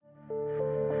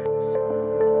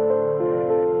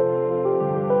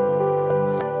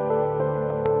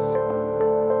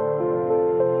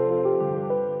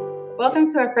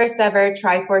Welcome to our first ever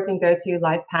Trifork and GoTo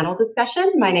live panel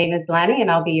discussion. My name is Lani and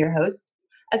I'll be your host.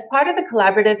 As part of the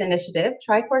collaborative initiative,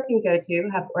 Trifork and GoTo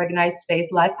have organized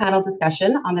today's live panel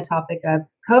discussion on the topic of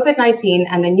COVID-19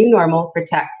 and the new normal for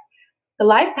tech. The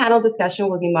live panel discussion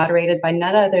will be moderated by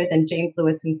none other than James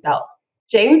Lewis himself.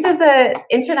 James is an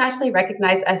internationally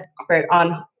recognized expert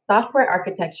on software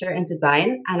architecture and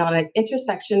design and on its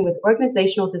intersection with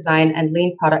organizational design and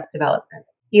lean product development.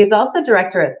 He is also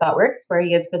director at ThoughtWorks, where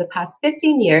he has for the past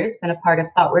 15 years been a part of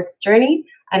ThoughtWorks' journey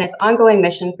and its ongoing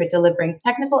mission for delivering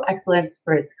technical excellence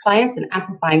for its clients and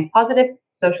amplifying positive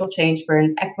social change for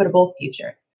an equitable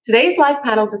future. Today's live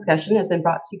panel discussion has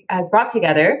brought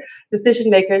together decision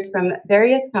makers from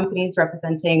various companies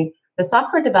representing the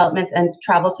software development and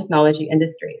travel technology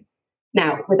industries.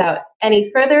 Now, without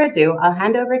any further ado, I'll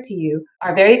hand over to you,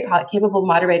 our very capable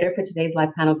moderator for today's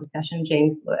live panel discussion,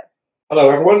 James Lewis. Hello,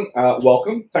 everyone.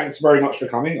 Welcome. Thanks very much for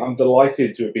coming. I'm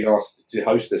delighted to have been asked to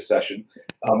host this session.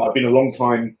 I've been a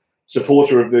long-time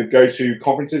supporter of the GoTo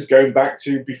conferences, going back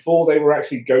to before they were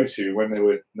actually GoTo, when they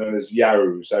were known as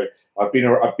Yahoo. So I've been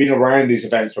around these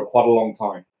events for quite a long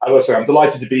time. As I say, I'm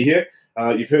delighted to be here.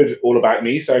 You've heard all about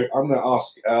me, so I'm going to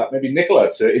ask maybe Nicola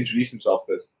to introduce himself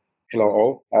first. Hello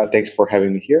all, thanks for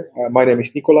having me here. My name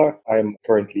is Nicola. I'm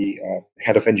currently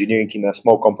head of engineering in a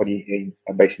small company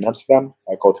based in Amsterdam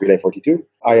called Relay42.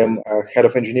 I am head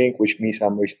of engineering, which means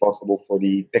I'm responsible for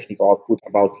the technical output,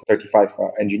 about 35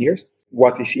 engineers.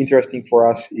 What is interesting for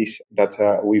us is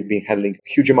that we've been handling a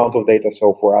huge amount of data.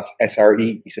 So for us,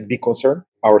 SRE is a big concern.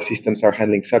 Our systems are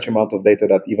handling such amount of data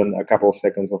that even a couple of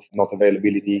seconds of not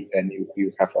availability and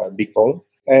you have a big problem.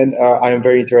 And I am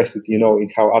very interested, in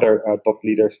how other top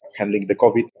leaders are handling the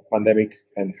COVID pandemic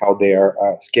and how they are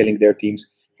scaling their teams,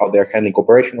 how they're handling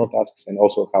operational tasks, and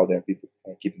also how they're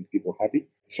keeping people happy.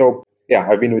 So yeah,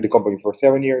 I've been with the company for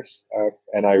 7 years,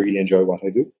 and I really enjoy what I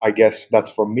do. I guess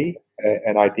that's from me,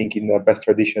 and I think in the best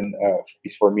tradition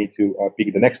is for me to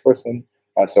pick the next person.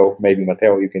 So maybe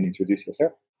Matteo, you can introduce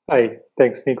yourself. Hi,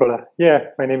 thanks, Nicola. Yeah,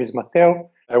 my name is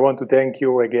Matteo. I want to thank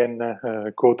you again,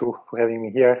 GoTo, for having me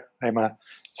here. I'm a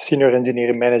senior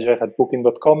engineering manager at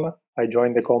Booking.com. I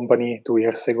joined the company 2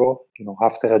 years ago,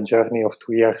 after a journey of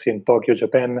 2 years in Tokyo,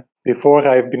 Japan. Before,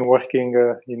 I've been working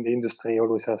in the industry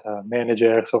always as a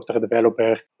manager, software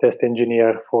developer, test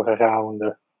engineer for around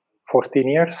 14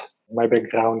 years. My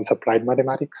background is applied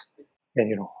mathematics.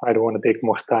 And, I don't want to take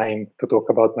more time to talk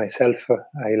about myself.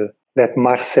 I'll let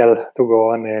Marcel to go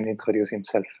on and introduce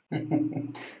himself.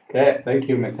 Okay, thank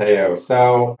you, Matteo.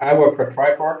 So I work for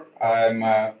Trifork.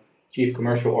 I'm Chief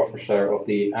Commercial Officer of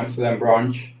the Amsterdam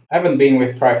branch. I haven't been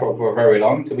with Trifork for very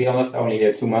long, to be honest,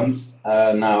 only 2 months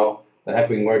now. I have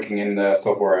been working in the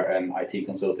software and IT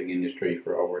consulting industry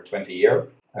for over 20 years,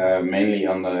 mainly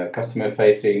on the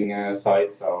customer-facing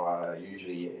side, so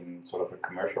usually in sort of a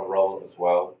commercial role as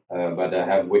well. But I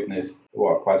have witnessed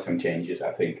quite some changes,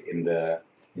 I think,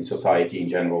 in society in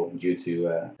general due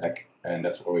to tech, and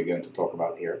that's what we're going to talk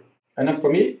about here. And then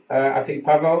for me, I think,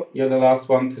 Pavel, you're the last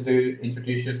one to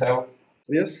introduce yourself.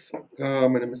 Yes, my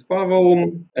name is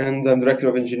Pavel, and I'm Director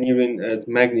of Engineering at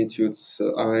Magnitudes.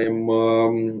 I'm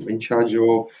in charge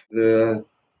of the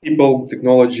people,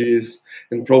 technologies,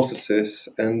 and processes,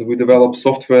 and we develop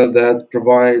software that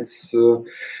provides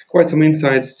quite some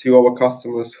insights to our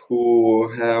customers who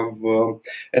have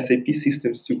SAP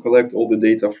systems to collect all the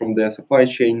data from their supply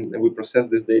chain, and we process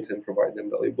this data and provide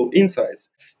them valuable insights.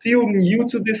 Still new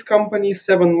to this company,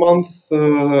 7 months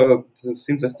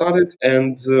since I started,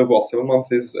 and 7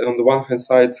 months is on the one hand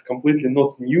side completely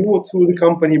not new to the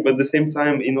company, but at the same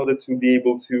time, in order to be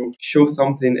able to show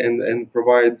something and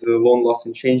provide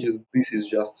long-lasting changes, this is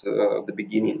just the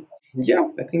beginning. Yeah,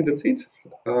 I think that's it.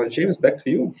 James, back to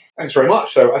you. Thanks very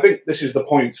much. So I think this is the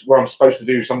point where I'm supposed to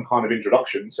do some kind of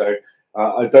introduction. So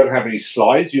I don't have any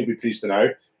slides, you'll be pleased to know.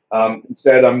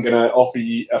 Instead, I'm going to offer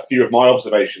you a few of my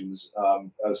observations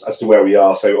as to where we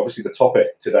are. So obviously the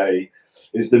topic today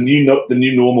is the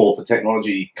new normal for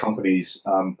technology companies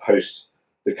post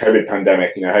the COVID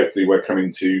pandemic. Hopefully we're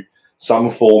coming to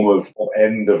some form of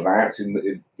end of that,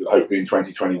 hopefully in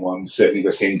 2021. Certainly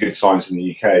we're seeing good signs in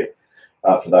the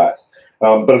UK for that.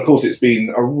 But of course, it's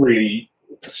been a really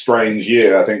strange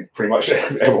year. I think pretty much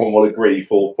everyone will agree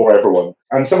for everyone.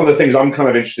 And some of the things I'm kind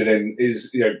of interested in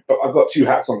is, I've got two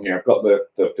hats on here. I've got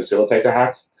the facilitator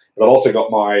hat, but I've also got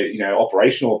my,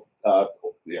 operational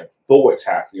ThoughtWorks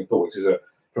hat. ThoughtWorks is a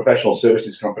professional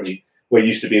services company. We're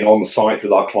used to being on site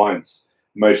with our clients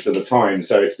most of the time.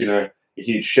 So it's been a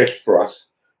huge shift for us,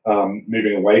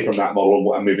 moving away from that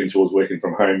model and moving towards working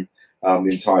from home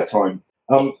the entire time.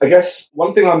 I guess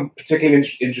one thing I'm particularly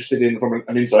interested in from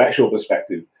an intellectual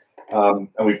perspective, and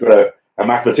we've got a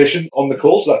mathematician on the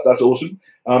call, so that's awesome.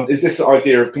 Is this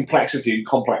idea of complexity and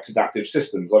complex adaptive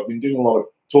systems? I've been doing a lot of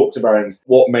talks around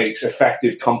what makes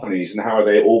effective companies and how are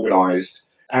they organized.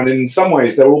 And in some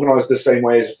ways, they're organized the same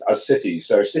way as cities.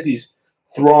 So cities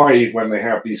thrive when they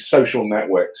have these social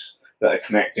networks that are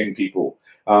connecting people.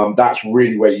 That's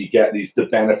really where you get the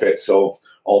benefits of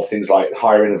things like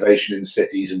higher innovation in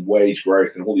cities and wage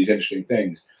growth and all these interesting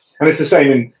things. And it's the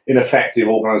same in effective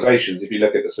organizations. If you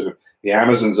look at the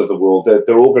Amazons of the world,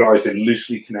 they're organized in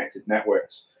loosely connected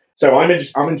networks. So I'm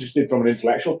interested from an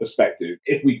intellectual perspective.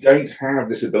 If we don't have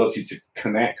this ability to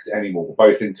connect anymore,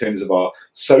 both in terms of our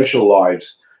social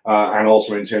lives and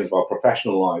also in terms of our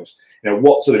professional lives,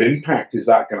 what sort of impact is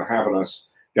that going to have on us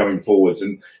going forwards?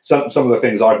 And some of the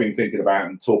things I've been thinking about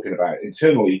and talking about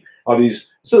internally are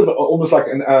these sort of almost like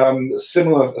a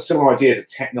similar idea to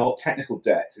technical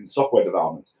debt in software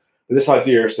development. But this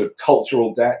idea of sort of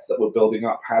cultural debt that we're building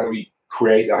up. How do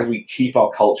we keep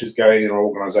our cultures going in our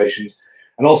organizations?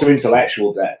 And also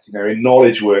intellectual debt, in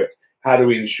knowledge work, how do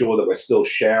we ensure that we're still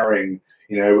sharing,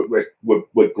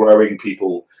 we're growing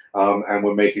people, and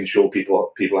we're making sure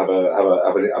people have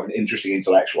an interesting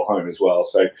intellectual home as well.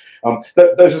 So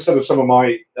those are sort of some of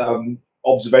my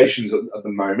observations at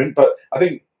the moment. But I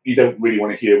think you don't really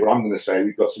want to hear what I'm going to say.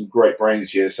 We've got some great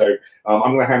brains here. So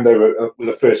I'm going to hand over with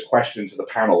the first question to the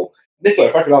panel. Nicola,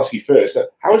 if I could ask you first,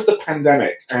 how has the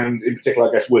pandemic, and in particular,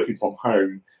 I guess, working from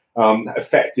home,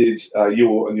 affected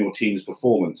your and your team's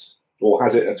performance, or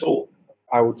has it at all?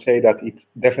 I would say that it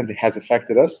definitely has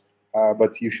affected us,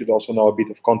 but you should also know a bit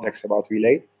of context about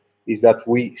Relay, is that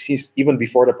since even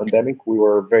before the pandemic, we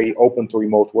were very open to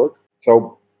remote work.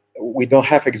 So we don't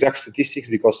have exact statistics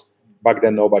because back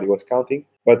then nobody was counting.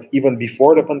 But even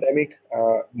before the pandemic,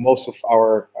 most of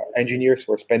our engineers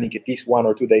were spending at least 1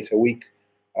 or 2 days a week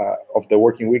of the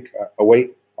working week away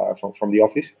from the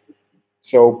office.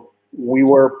 So we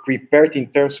were prepared in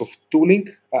terms of tooling,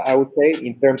 I would say,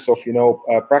 in terms of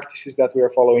practices that we are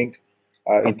following,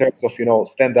 in terms of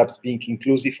stand-ups being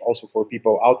inclusive also for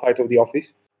people outside of the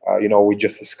office. With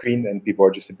just a screen and people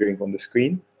are just appearing on the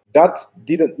screen. That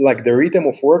didn't, like, the rhythm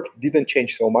of work didn't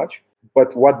change so much.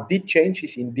 But what did change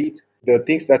is indeed the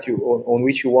things that on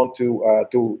which you want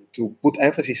to put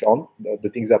emphasis on, the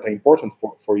things that are important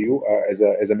for you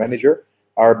as a manager,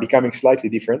 are becoming slightly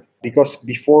different. Because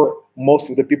before, most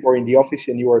of the people are in the office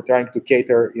and you are trying to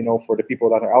cater, for the people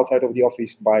that are outside of the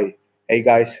office by, hey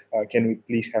guys, can we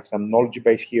please have some knowledge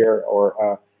base here,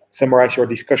 or summarize your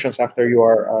discussions after you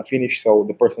are finished, so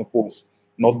the person who's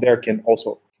not there can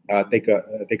also take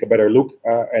a better look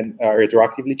and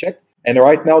retroactively check. And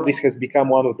right now, this has become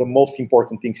one of the most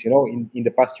important things. In the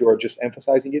past, you were just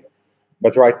emphasizing it,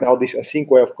 but right now, this async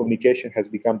way of communication has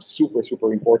become super,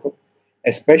 super important,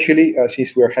 especially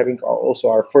since we're having also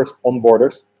our first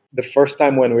onboarders. The first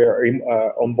time when we are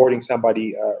onboarding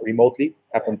somebody remotely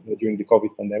happened during the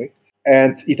COVID pandemic.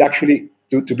 And it actually,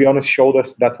 to be honest, showed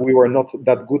us that we were not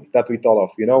that good that we thought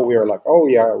of. We are like, oh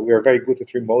yeah, we are very good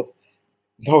at remote.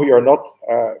 No, you're not,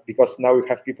 because now you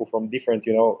have people from different,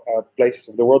 places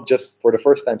of the world just for the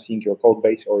first time seeing your code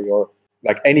base or your,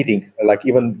 like, anything, like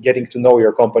even getting to know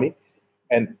your company.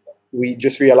 And we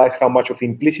just realized how much of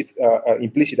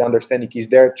implicit understanding is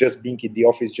there just being in the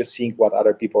office, just seeing what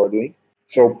other people are doing.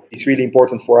 So it's really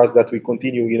important for us that we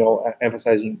continue,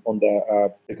 emphasizing on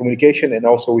the communication, and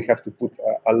also we have to put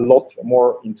a lot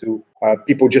more into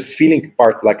people just feeling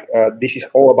part. Like this is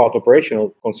all about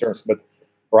operational concerns, but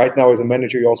right now, as a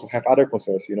manager, you also have other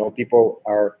concerns. People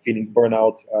are feeling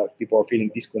burnout. People are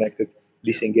feeling disconnected,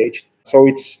 disengaged. So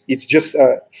it's just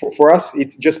for us,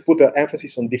 it just put an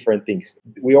emphasis on different things.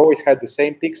 We always had the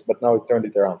same things, but now it turned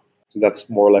it around. So that's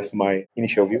more or less my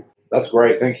initial view. That's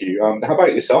great, thank you. How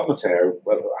about yourself, Matteo?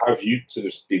 How have you sort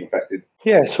of been affected?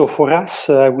 Yeah, so for us,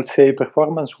 I would say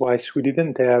performance-wise, we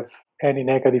didn't have any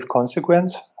negative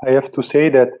consequence. I have to say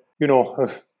that,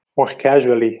 more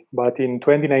casually, but in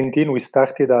 2019, we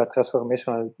started a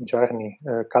transformational journey,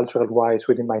 cultural-wise,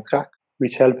 within my track,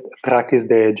 which helped. Track is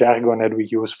the jargon that we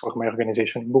use for my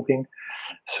organization in Booking.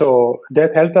 So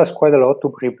that helped us quite a lot to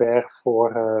prepare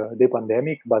for the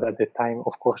pandemic, but at the time,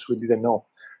 of course, we didn't know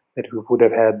that we would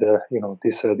have had,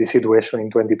 this situation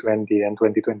in 2020 and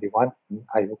 2021.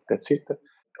 I hope that's it.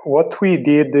 What we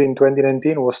did in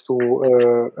 2019 was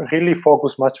to really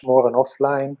focus much more on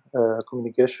offline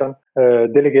communication,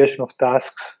 delegation of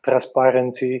tasks,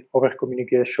 transparency, over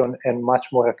communication, and much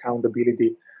more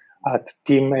accountability at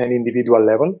team and individual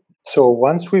level. So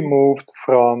once we moved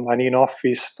from an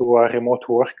in-office to a remote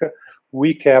work,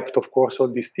 we kept, of course, all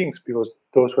these things because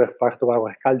those were part of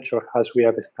our culture as we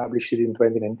have established it in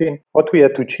 2019. What we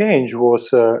had to change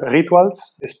was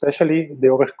rituals, especially the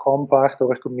overcome part,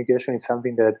 over communication is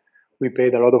something that we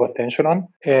paid a lot of attention on.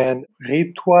 And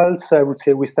rituals, I would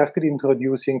say we started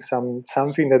introducing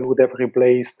something that would have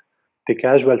replaced the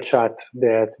casual chat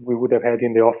that we would have had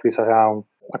in the office around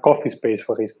a coffee space,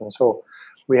 for instance. So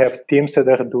we have teams that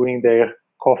are doing their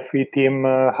coffee team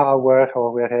hour,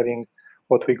 or we're having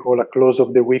what we call a close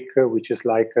of the week, which is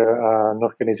like an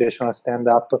organizational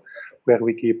stand-up where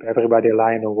we keep everybody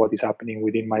aligned on what is happening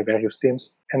within my various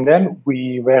teams. And then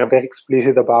we were very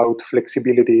explicit about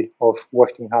flexibility of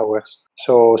working hours.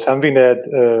 So something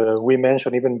that we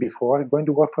mentioned even before going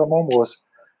to work from home was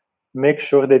make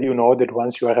sure that you know that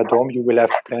once you are at home, you will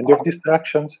have plenty of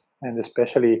distractions. And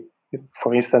especially,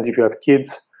 for instance, if you have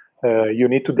kids, you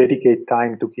need to dedicate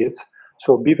time to kids.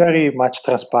 So be very much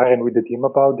transparent with the team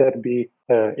about that. Be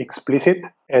explicit,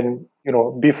 and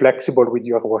be flexible with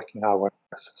your working hours.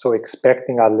 So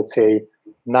expecting a, let's say,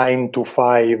 9 to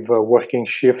 5 working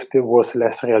shift was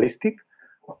less realistic.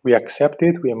 We accept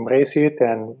it, we embrace it,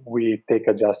 and we take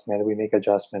adjustment. We make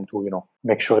adjustment to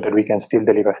make sure that we can still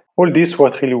deliver. All this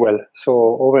worked really well. So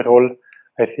overall,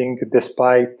 I think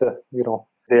despite the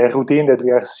routine that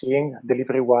we are seeing,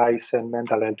 delivery-wise and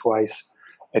mental health-wise,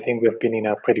 I think we've been in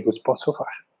a pretty good spot so far.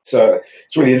 So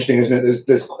it's really interesting, isn't it?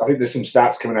 I think there's some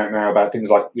stats coming out now about things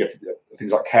like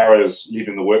carers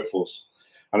leaving the workforce,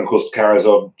 and of course carers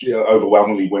are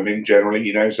overwhelmingly women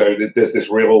generally. So there's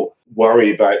this real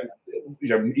worry about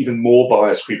even more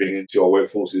bias creeping into our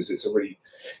workforces. It's a really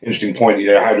interesting point.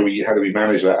 How do we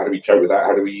manage that? How do we cope with that?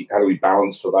 How do we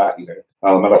balance for that?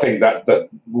 And I think that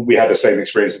we had the same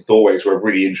experience at ThoughtWorks. We're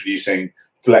really introducing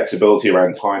flexibility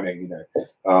around timing,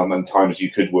 and times you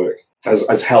could work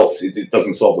has helped. It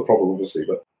doesn't solve the problem, obviously.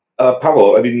 But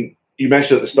Pavel, I mean, you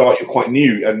mentioned at the start you're quite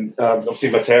new, and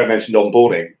obviously Matteo mentioned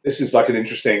onboarding. This is like an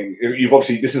interesting.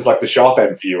 This is like the sharp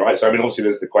end for you, right? So I mean, obviously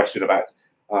there's the question about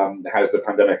how's the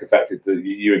pandemic affected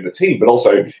you and the team, but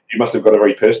also you must have got a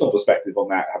very personal perspective on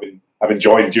that, having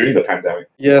joined during the pandemic.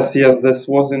 Yes, this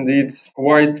was indeed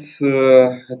quite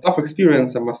a tough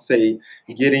experience, I must say,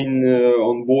 getting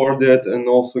onboarded and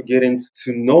also getting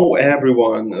to know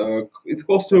everyone. It's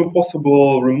close to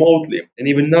impossible remotely. And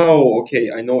even now,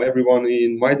 I know everyone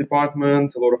in my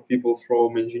department, a lot of people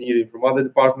from engineering from other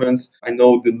departments. I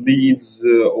know the leads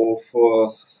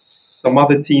of some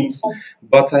other teams,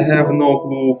 but I have no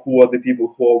clue who are the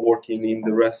people who are working in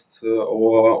the rest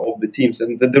of the teams,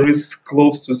 and there is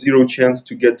close to zero chance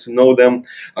to get to know them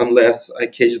unless I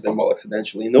catch them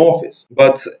accidentally in the office.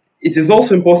 But it is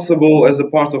also impossible as a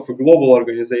part of a global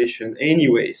organization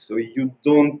anyway, so you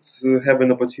don't have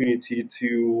an opportunity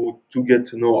to get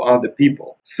to know other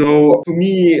people. So to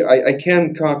me, I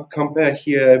can compare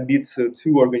here a bit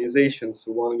two organizations.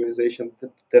 So one organization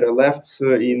that I left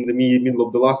in the middle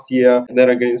of the last year, and that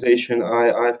organization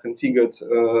I've configured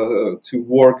to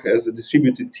work as a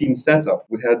distributed team setup.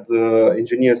 We had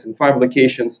engineers in 5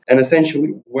 locations, and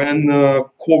essentially when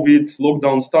COVID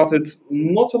lockdown started,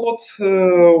 not a lot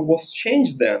was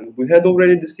changed then. We had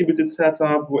already distributed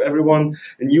setup where everyone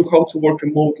knew how to work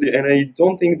remotely, and I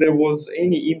don't think there was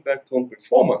any impact on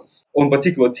performance, on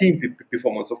particular team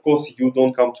performance. Of course, you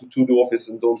don't come to the office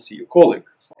and don't see your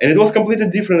colleagues. And it was completely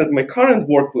different at my current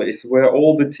workplace, where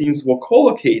all the teams were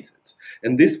co-located.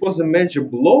 And this was a major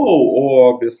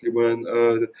blow, obviously, when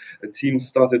a team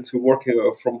started to work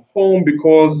from home,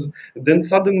 because then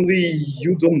suddenly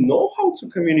you don't know how to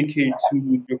communicate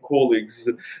to your colleagues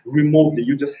remotely.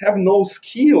 You just have no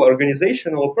skill,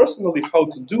 organizational or personally, how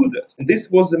to do that. And this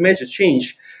was a major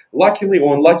change. Luckily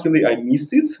or unluckily, I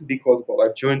missed it because,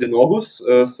 I joined in August.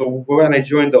 So when I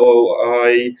joined,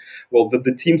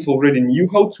 the teams already knew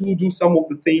how to do some of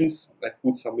the things. I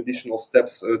put some additional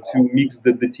steps to mix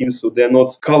the teams so they're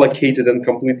not collocated and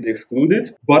completely excluded.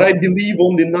 But I believe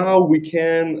only now we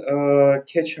can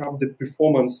catch up the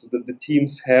performance that the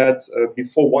teams had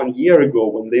before 1 year ago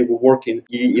when they were working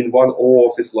in one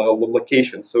office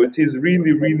location. So it is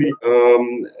really, really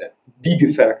big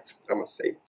effect, I must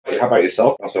say. How about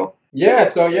yourself, Marcel?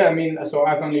 So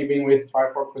I've only been with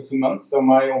Trifork for 2 months, so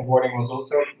my onboarding was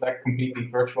also completely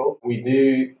virtual. We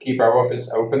do keep our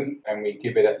office open, and we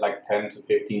keep it at 10 to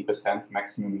 15%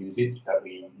 maximum usage that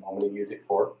we normally use it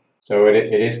for. So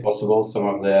it is possible. Some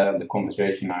of the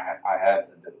conversation I had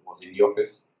that was in the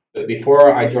office. But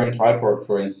before I joined Trifork,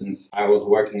 for instance, I was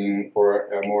working for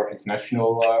a more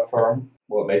international firm.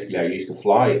 Well, basically, I used to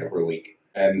fly every week.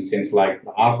 And since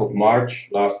half of March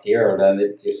last year, then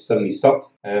it just suddenly stopped.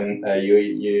 And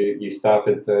you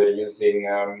started using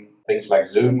things like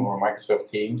Zoom or Microsoft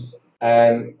Teams.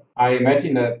 And I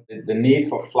imagine that the need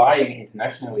for flying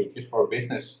internationally just for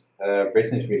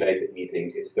business-related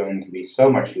meetings is going to be so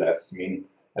much less. I mean,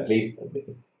 at least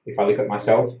if I look at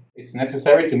myself, it's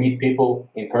necessary to meet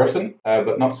people in person,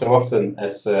 but not so often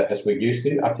as we used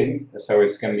to, I think. So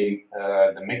it's going to be,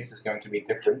 the mix is going to be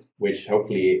different, which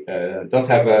hopefully does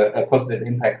have a positive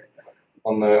impact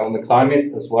on the climate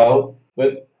as well.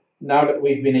 But now that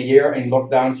we've been a year in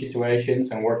lockdown situations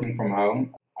and working from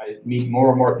home, I meet more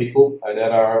and more people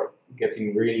that are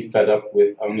getting really fed up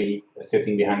with only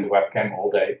sitting behind the webcam all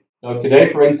day. So today,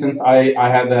 for instance, I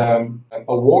had a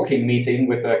walking meeting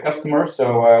with a customer.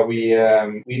 So we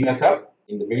met up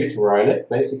in the village where I live,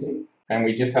 basically. And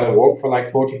we just had a walk for like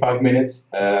 45 minutes,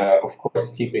 of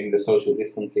course, keeping the social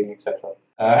distancing, etc.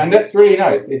 And that's really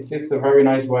nice. It's just a very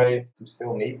nice way to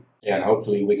still meet. Yeah, and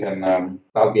hopefully we can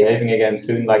start behaving again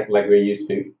soon like we're used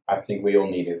to. I think we all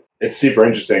need it. It's super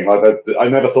interesting. I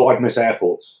never thought I'd miss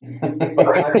airports.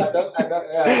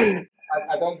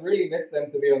 I don't really miss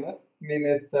them, to be honest. I mean,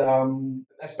 it's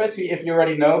especially if you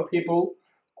already know people,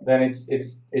 then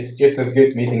it's just as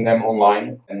good meeting them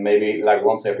online, and maybe like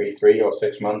once every 3 or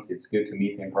 6 months, it's good to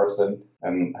meet in person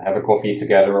and have a coffee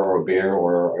together or a beer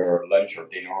or lunch or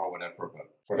dinner or whatever. But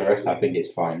for the rest, I think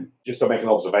it's fine. Just to make an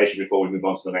observation before we move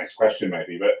on to the next question,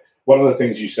 maybe. But one of the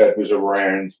things you said was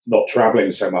around not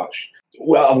traveling so much.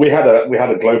 Well, we had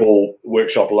a global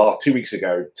workshop 2 weeks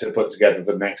ago to put together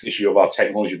the next issue of our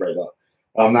technology radar.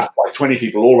 That's like 20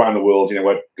 people all around the world.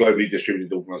 We're a globally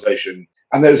distributed organisation,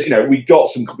 and there's we got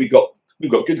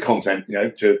good content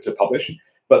to publish,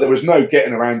 but there was no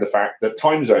getting around the fact that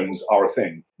time zones are a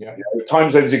thing. Yeah. Time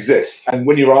zones exist, and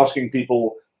when you're asking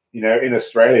people, in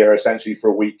Australia, essentially for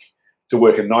a week to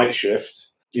work a night shift,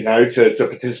 to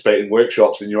participate in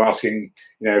workshops, and you're asking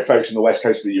folks on the west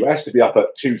coast of the US to be up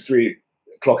at 2-3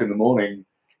 o'clock in the morning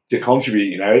to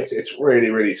contribute, it's really,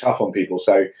 really tough on people.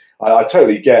 So I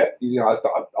totally get,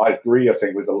 I agree, I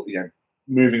think, with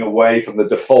moving away from the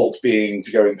default being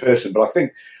to go in person. But I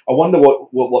wonder what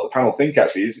the panel think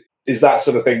actually is that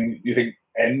sort of thing, you think,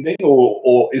 ending,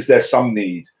 or is there some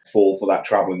need for that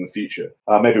travel in the future?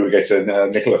 Maybe we go to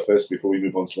Nicola first before we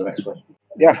move on to the next question.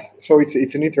 Yeah, so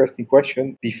it's an interesting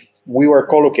question. If we were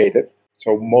co-located,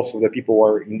 so most of the people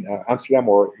were in Amsterdam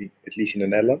or at least in the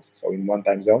Netherlands, so in one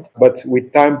time zone. But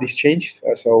with time, this changed.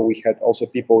 So we had also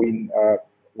people in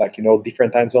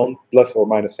different time zone, plus or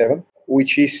minus 7,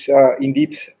 which is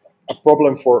indeed a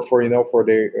problem for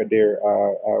their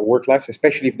work lives,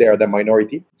 especially if they are the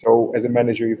minority. So as a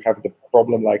manager, you have the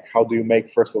problem like how do you make,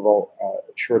 first of all,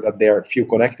 sure that they feel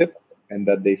connected and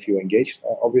that they feel engaged,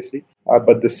 obviously.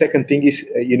 But the second thing is,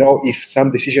 if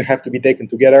some decisions have to be taken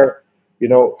together,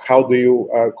 how do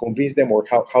you convince them, or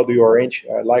how do you arrange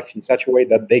life in such a way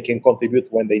that they can contribute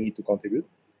when they need to contribute?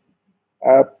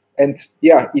 And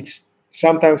yeah,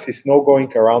 sometimes it's no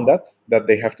going around that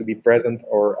they have to be present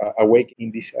or awake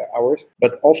in these hours.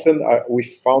 But often we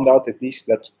found out at least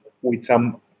that with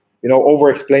some,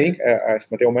 over-explaining,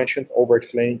 as Matteo mentioned,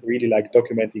 over-explaining, really like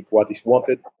documenting what is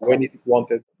wanted, when is it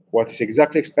wanted, what is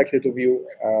exactly expected of you,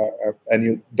 and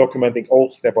you documenting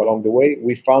all steps along the way,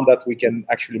 we found that we can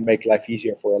actually make life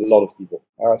easier for a lot of people.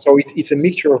 So it's a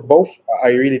mixture of both. I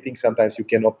really think sometimes you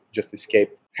cannot just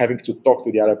escape having to talk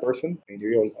to the other person in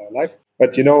real life.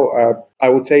 But I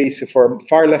would say it's for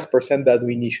far less percent than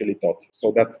we initially thought.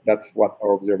 So that's what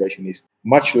our observation is.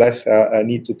 Much less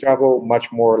need to travel, much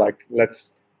more like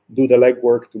let's do the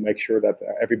legwork to make sure that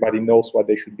everybody knows what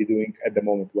they should be doing at the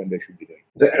moment when they should be doing.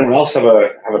 Does anyone else have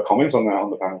a comment on that on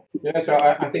the panel? Yeah, so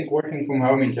I think working from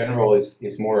home in general is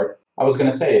more, I was going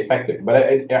to say effective, but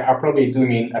I probably do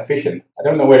mean efficient. I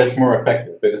don't know whether it's more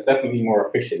effective, but it's definitely more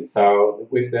efficient. So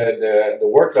with the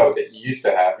workload that you used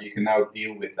to have, you can now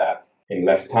deal with that in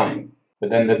less time. But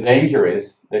then the danger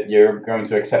is that you're going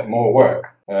to accept more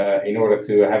work in order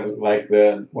to have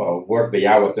work the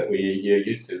hours that you're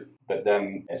used to, but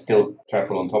then still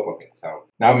travel on top of it. So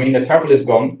now, the travel is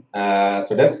gone,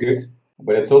 so that's good.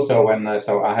 But it's also when,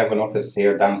 so I have an office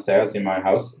here downstairs in my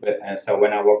house. So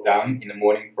when I walk down in the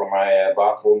morning from my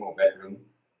bathroom or bedroom,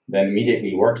 then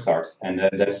immediately work starts. And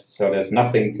there's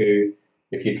nothing to,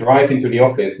 if you drive into the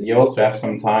office, you also have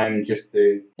some time just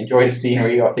to enjoy the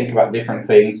scenery or think about different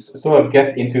things, sort of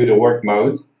get into the work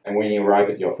mode. And when you arrive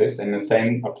at the office, and the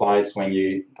same applies when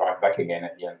you drive back again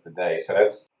at the end of the day. So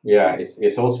that's,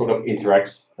 it's all sort of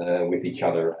interacts with each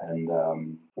other.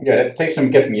 And it takes some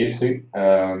getting used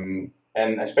to.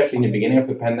 And especially in the beginning of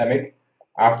the pandemic,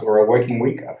 after a working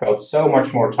week, I felt so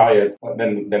much more tired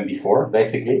than before,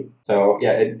 basically. So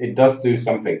it does do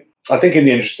something. I think in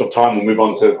the interest of time, we'll move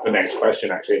on to the next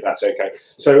question, actually, if that's okay.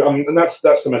 So, and that's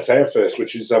to Matteo first,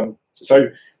 which is,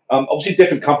 obviously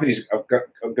different companies are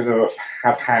going to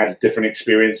have had different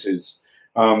experiences.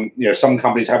 Some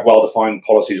companies have well-defined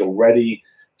policies already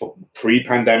for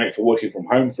pre-pandemic for working from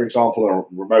home, for example, or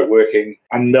remote working,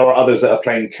 and there are others that are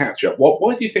playing catch-up.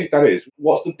 Why do you think that is?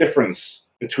 What's the difference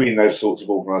between those sorts of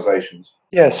organizations?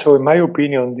 Yeah, so in my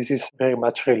opinion, this is very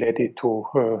much related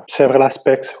to several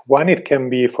aspects. One, it can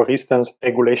be, for instance,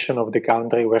 regulation of the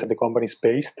country where the company is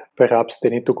based. Perhaps they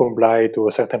need to comply to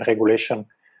a certain regulation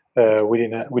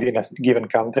within a given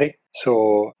country.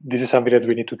 So this is something that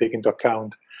we need to take into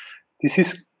account. This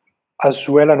is as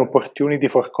well an opportunity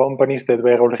for companies that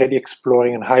were already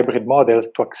exploring a hybrid model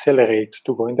to accelerate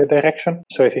to go in that direction.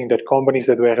 So I think that companies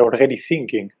that were already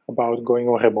thinking about going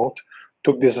on remote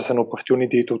took this as an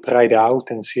opportunity to try it out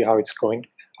and see how it's going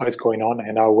on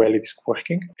and how well it is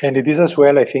working. And it is as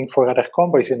well, I think, for other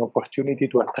companies an opportunity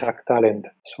to attract talent.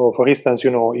 So for instance,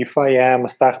 if I am a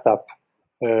startup,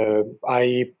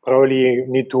 I probably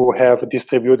need to have a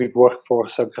distributed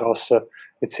workforce across,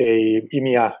 let's say,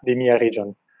 the EMEA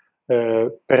region.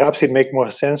 Perhaps it makes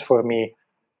more sense for me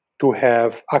to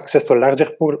have access to a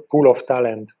larger pool of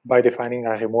talent by defining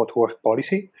a remote work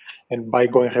policy and by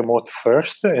going remote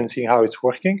first and seeing how it's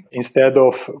working, instead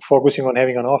of focusing on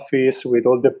having an office with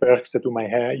all the perks that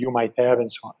you might have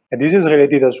and so on. And this is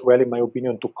related as well, in my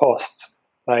opinion, to costs,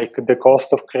 like the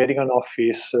cost of creating an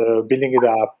office, building it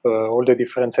up, all the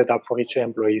different setup for each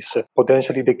employees,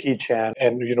 potentially the kitchen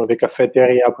and the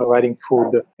cafeteria providing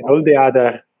food and all the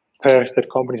other perks that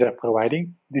companies are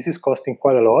providing. This is costing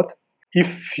quite a lot.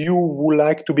 If you would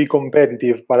like to be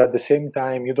competitive, but at the same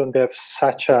time you don't have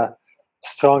such a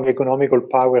strong economical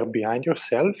power behind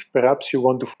yourself, perhaps you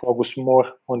want to focus more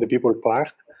on the people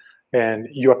part and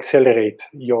you accelerate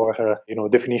your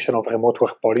definition of remote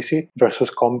work policy versus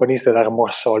companies that are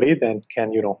more solid and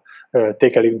can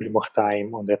take a little bit more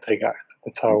time on that regard.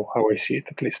 That's how I see it,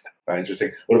 at least. Very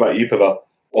interesting. What about you, Pavel?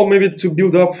 Well, maybe to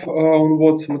build up on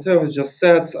what Matteo has just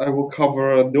said, I will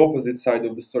cover the opposite side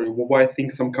of the story, why I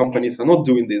think some companies are not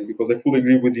doing this, because I fully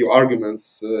agree with your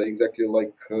arguments, exactly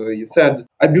like you said.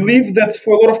 I believe that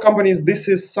for a lot of companies, this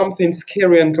is something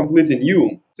scary and completely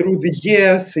new. Through the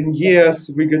years and years,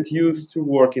 we got used to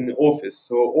work in the office.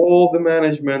 So all the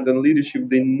management and leadership,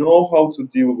 they know how to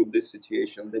deal with this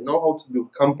situation. They know how to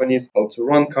build companies, how to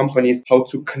run companies, how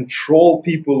to control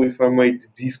people, if I might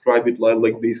describe it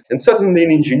like this. And certainly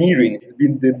in engineering, it's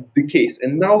been the case.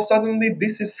 And now suddenly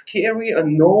this is scary,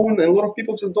 unknown, and a lot of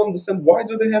people just don't understand why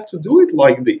do they have to do it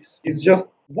like this. It's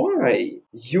just, why?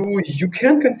 You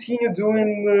can't continue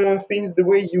doing things the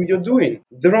way you're doing.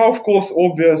 There are, of course,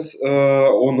 obvious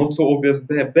or not so obvious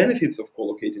benefits of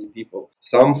co-locating people.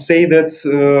 Some say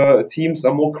that teams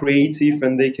are more creative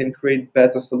and they can create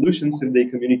better solutions if they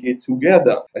communicate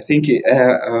together. I think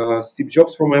Steve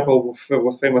Jobs from Apple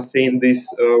was famous saying this,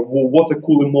 what are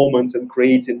cooler moments and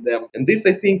creating them. And this,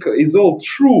 I think, is all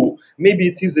true. Maybe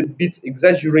it is a bit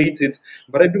exaggerated,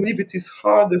 but I believe it is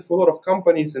harder for a lot of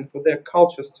companies and for their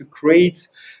cultures to create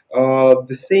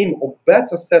the same or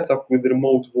better setup with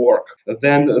remote work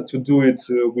than to do it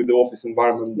with the office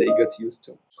environment they get used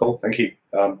to. Cool, thank you.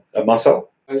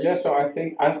 Marcel? So I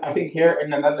think here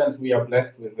in the Netherlands we are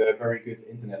blessed with a very good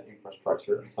internet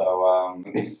infrastructure. So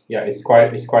it's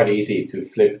quite easy to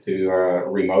flip to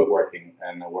remote working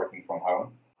and working from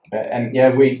home.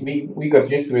 We got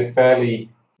used to it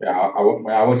fairly. I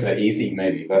won't say easy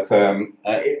maybe, but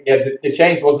the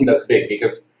change wasn't as big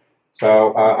because.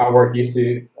 So our work used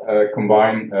to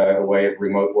combine a way of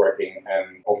remote working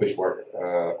and office work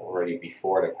already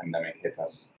before the pandemic hit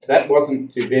us. That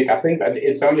wasn't too big. I think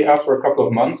it's only after a couple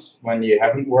of months when you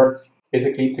haven't worked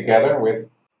physically together with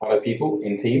other people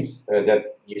in teams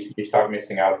that you start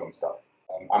missing out on stuff.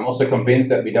 I'm also convinced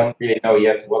that we don't really know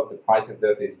yet what the price of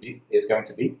that is going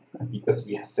to be, because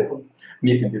we still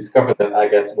need to discover that, I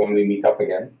guess, when we meet up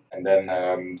again and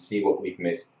then see what we've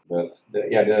missed. But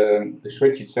the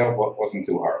switch itself wasn't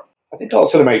too hard. I think I'll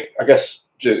sort of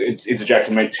interject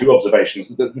and make two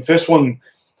observations. The first one,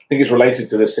 I think, is related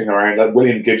to this thing around, like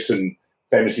William Gibson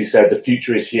famously said, the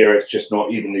future is here, it's just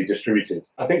not evenly distributed.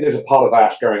 I think there's a part of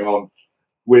that going on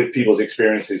with people's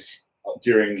experiences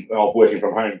of working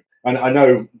from home. And I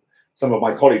know some of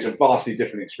my colleagues have vastly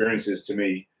different experiences to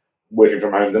me working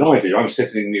from home than I do. I'm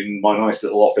sitting in my nice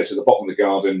little office at the bottom of the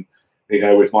garden,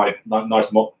 with my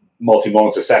nice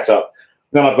multi-monitor setup.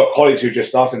 Then I've got colleagues who are just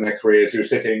starting their careers who are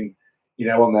sitting,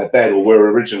 on their bed, or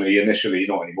were initially,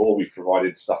 not anymore, we've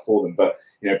provided stuff for them, but,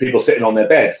 people sitting on their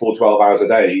bed for 12 hours a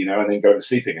day, and then going to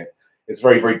sleep in it. It's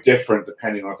very, very different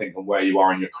depending, I think, on where you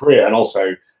are in your career, and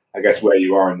also I guess, where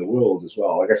you are in the world as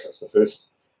well. I guess that's the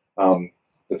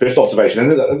first observation.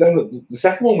 And then the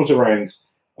second one was around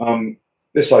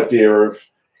this idea of,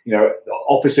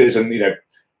 offices and,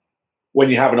 when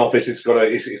you have an office, it's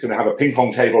going to have a ping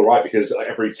pong table, right? Because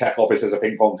every tech office has a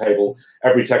ping pong table.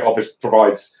 Every tech office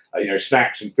provides,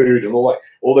 snacks and food and all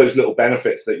those little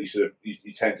benefits that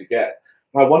you tend to get.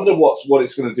 And I wonder what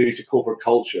it's going to do to corporate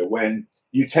culture when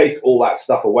you take all that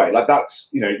stuff away. Like that's,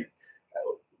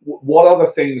 what are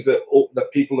the things that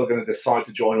people are going to decide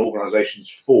to join organizations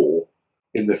for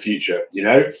in the future?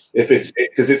 If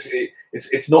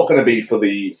it's not going to be for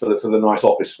the nice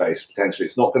office space potentially.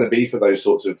 It's not going to be for those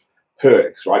sorts of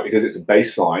perks, right? Because it's a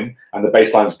baseline and the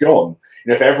baseline's gone.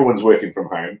 If everyone's working from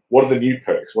home, what are the new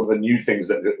perks? What are the new things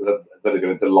that are going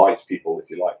to delight people, if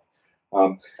you like?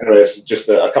 Anyway, it's just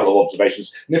a couple of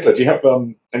observations. Nicola, do you have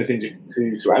anything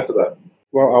to add to that?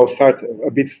 Well, I'll start a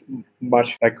bit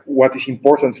much like what is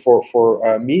important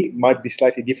for me might be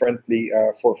slightly differently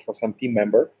for some team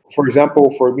member. For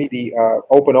example, for me, the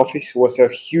open office was a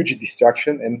huge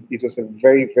distraction, and it was a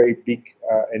very, very big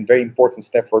and very important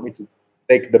step for me to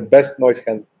take the best noise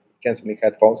cancelling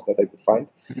headphones that I could find.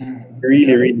 It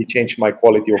really, really changed my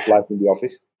quality of life in the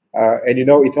office. And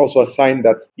it's also a sign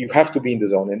that you have to be in the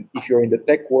zone. And if you're in the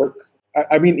tech work,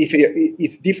 I mean, if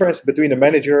it's difference between a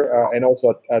manager and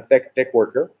also a tech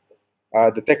worker.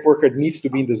 The tech worker needs to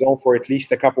be in the zone for at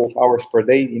least a couple of hours per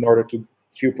day in order to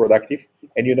feel productive.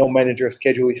 And manager's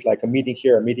schedule is like a meeting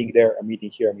here, a meeting there, a meeting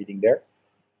here, a meeting there.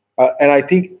 And I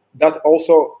think that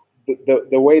also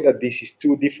the way that this is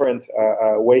two different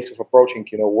ways of approaching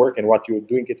work and what you're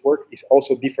doing at work is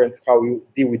also different how you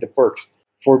deal with the perks.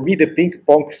 For me, the ping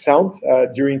pong sound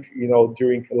during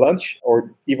lunch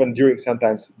or even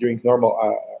sometimes during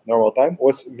normal time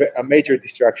was a major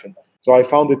distraction. So I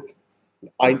found it.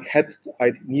 I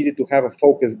needed to have a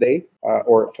focus day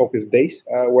or focus days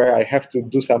where I have to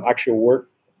do some actual work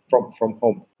from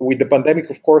home. With the pandemic,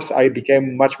 of course, I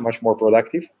became much more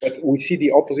productive. But we see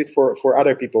the opposite for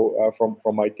other people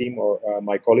from my team or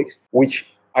my colleagues, which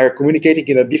are communicating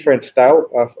in a different style.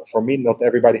 For me, not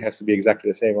everybody has to be exactly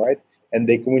the same, right? And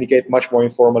they communicate much more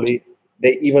informally.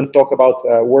 They even talk about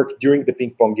work during the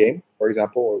ping pong game, for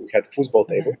example, or we had foosball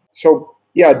table. So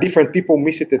yeah, different people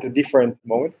miss it at a different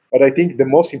moment. But I think the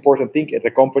most important thing at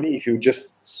a company, if you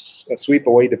just sweep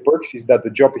away the perks, is that the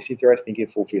job is interesting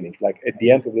and fulfilling. Like at the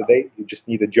end of the day, you just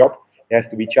need a job. It has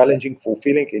to be challenging,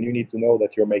 fulfilling, and you need to know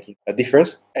that you're making a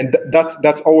difference. And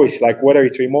that's always like, whether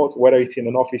it's remote, whether it's in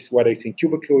an office, whether it's in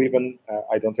cubicle even,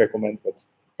 I don't recommend, but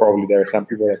probably there are some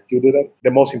people that still do that. The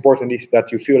most important is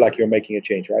that you feel like you're making a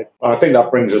change, right? I think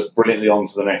that brings us brilliantly on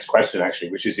to the next question,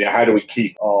 actually, which is, how do we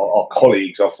keep our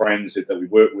colleagues, our friends that we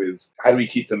work with, how do we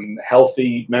keep them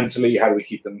healthy mentally? How do we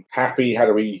keep them happy? How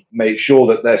do we make sure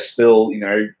that they're still,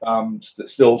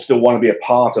 still want to be a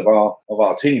part of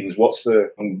our teams? What's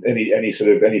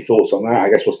any thoughts on that? I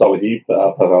guess we'll start with you,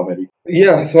 Pavel, maybe.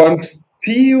 Yeah, so I'm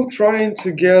still trying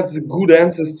to get good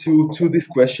answers to these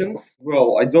questions.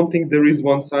 Well, I don't think there is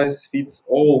one size fits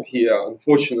all here,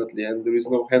 unfortunately, and there is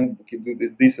no handbook. You do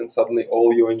this and suddenly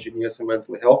all your engineers are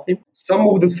mentally healthy. Some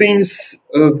of the things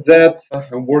that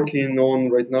I'm working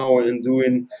on right now and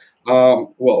doing,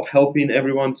 helping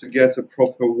everyone to get a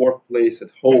proper workplace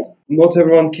at home. Not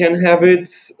everyone can have it.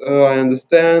 I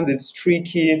understand it's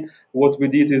tricky. What we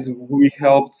did is we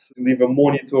helped deliver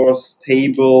monitors,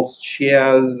 tables,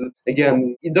 chairs.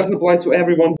 Again, it doesn't apply to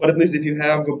everyone, but at least if you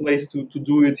have a place to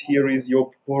do it, here is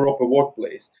your proper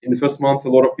workplace. In the first month, a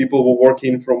lot of people were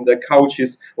working from their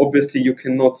couches. Obviously, you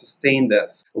cannot sustain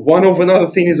that. Another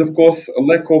thing is, of course, a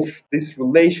lack of this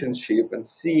relationship and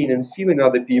seeing and feeling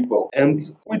other people. And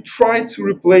we try to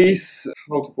replace,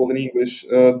 how to call it in English,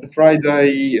 the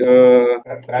Friday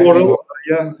oral,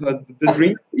 the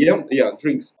drinks,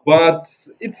 drinks. But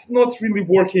it's not really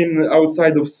working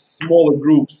outside of smaller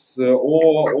groups.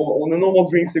 Or on the normal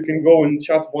drinks, you can go and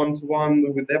chat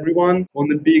one-to-one with everyone. On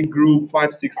the big group,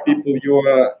 5-6 people,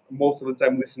 you're most of the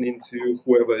time listening to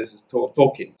whoever is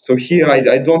talking. So here,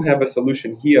 I don't have a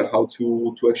solution here how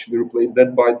to actually replace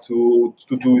that by to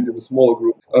do it in a smaller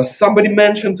group. Somebody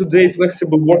mentioned today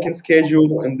flexible working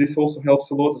schedule, and this also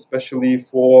helps a lot, especially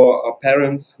for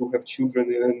parents who have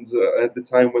children and at the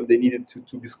time when they needed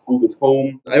to be schooled at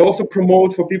home. I also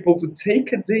promote for people to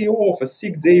take a day off, a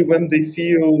sick day, when they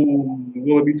feel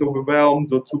a bit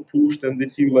overwhelmed or too pushed and they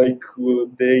feel like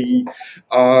they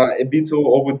are a bit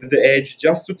over the edge,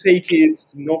 just to take it,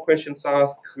 no questions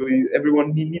asked.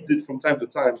 Everyone needs it from time to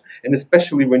time, and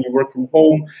especially when you work from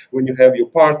home, when you have your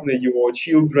partner, your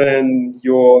children,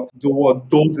 your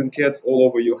dogs and cats all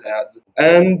over your head.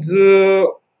 And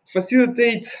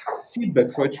facilitate feedback.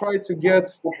 So I try to get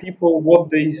for people what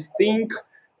they think.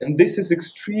 And this is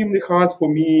extremely hard for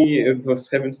me,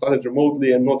 just having started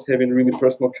remotely and not having really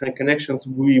personal connections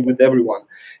with everyone.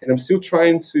 And I'm still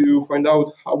trying to find out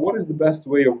what is the best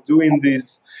way of doing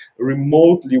this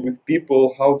remotely with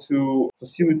people, how to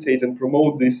facilitate and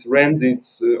promote this candid,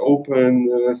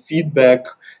 open feedback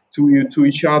to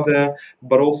each other,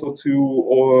 but also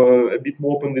to a bit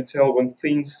more openly tell when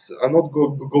things are not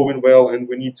going well and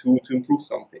we need to improve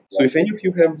something. So if any of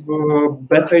you have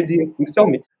better ideas, please tell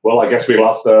me. Well, I guess we'll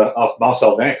ask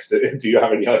Marcel next. Do you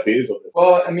have any ideas on this?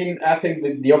 Well, I mean, I think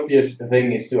the obvious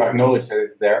thing is to acknowledge that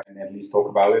it's there and at least talk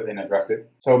about it and address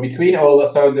it. So between all,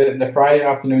 so the Friday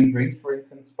afternoon drinks, for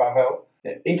instance, Pavel,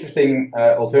 interesting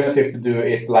alternative to do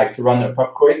is like to run a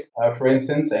pub quiz, for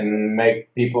instance, and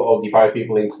make people or divide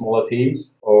people in smaller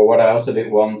teams. Or what I also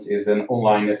did once is an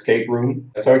online escape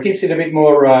room. So it keeps it a bit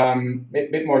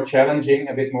more challenging,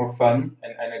 a bit more fun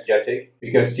and energetic.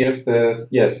 Because just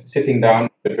sitting down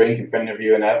with a drink in front of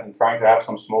you and trying to have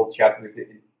some small chat with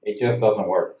it just doesn't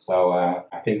work. So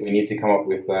I think we need to come up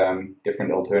with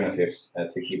different alternatives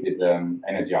to keep it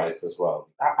energized as well.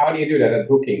 How do you do that at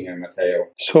Booking, Matteo?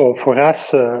 So for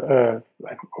us,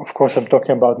 of course, I'm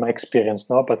talking about my experience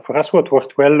now, but for us what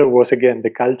worked well was, again,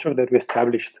 the culture that we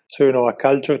established. So, a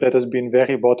culture that has been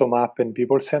very bottom-up and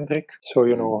people-centric.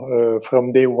 So,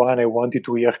 from day one, I wanted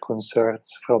to hear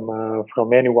concerns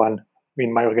from anyone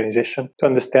in my organization to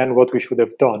understand what we should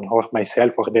have done, or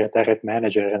myself or their direct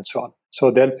manager and so on. So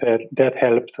that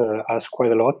helped us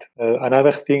quite a lot.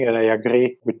 Another thing, and I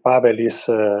agree with Pavel, is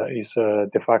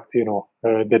the fact,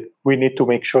 that we need to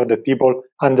make sure that people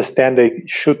understand they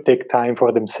should take time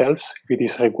for themselves if it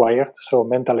is required. So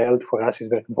mental health for us is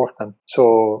very important.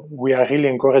 So we are really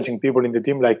encouraging people in the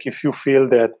team, like if you feel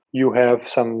that you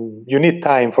need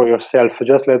time for yourself,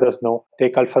 just let us know.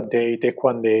 Take half a day, take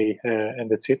 1 day, and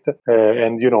that's it.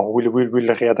 And we'll regroup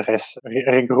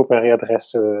and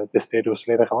readdress the status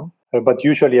later on. But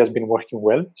usually has been working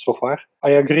well so far.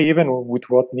 I agree even with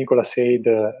what Nicola said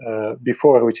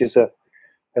before, which is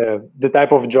the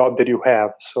type of job that you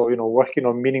have. So, working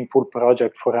on meaningful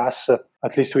project for us,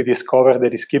 at least we discovered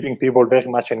that is keeping people very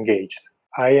much engaged.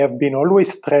 I have been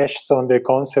always stretched on the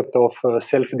concept of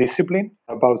self-discipline,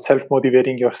 about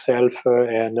self-motivating yourself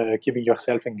and keeping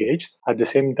yourself engaged. At the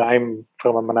same time,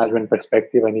 from a management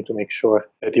perspective, I need to make sure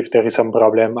that if there is some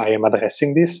problem, I am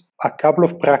addressing this. A couple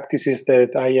of practices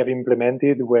that I have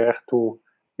implemented were to,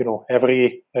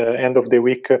 every end of the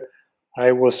week,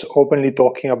 I was openly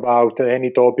talking about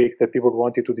any topic that people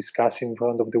wanted to discuss in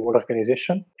front of the whole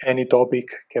organization. Any topic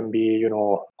can be,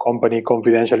 company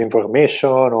confidential information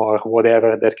or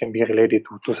whatever that can be related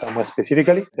to someone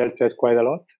specifically. That helped quite a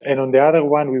lot. And on the other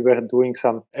one, we were doing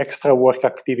some extra work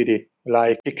activity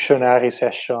like Pictionary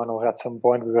session, or at some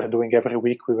point we were doing every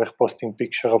week, we were posting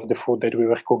picture of the food that we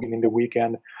were cooking in the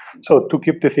weekend. So to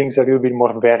keep the things a little bit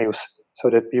more various, so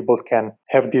that people can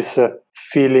have this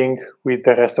feeling with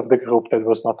the rest of the group that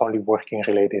was not only working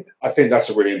related. I think that's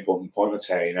a really important point,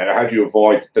 Matteo. How do you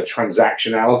avoid the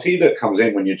transactionality that comes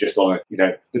in when you're just on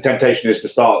the temptation is to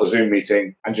start a Zoom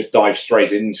meeting and just dive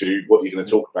straight into what you're going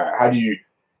to talk about. How do you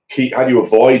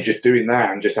avoid just doing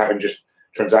that and just having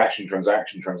transaction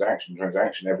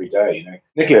every day?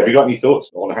 Nicola, have you got any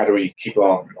thoughts on how do we keep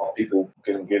our people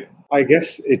feeling good? I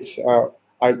guess it's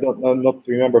I don't not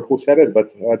remember who said it,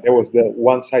 but there was the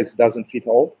one size doesn't fit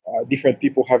all. Different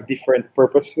people have different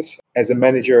purposes. As a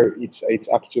manager, it's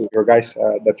up to your guys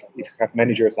that if you have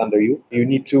managers under you, you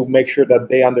need to make sure that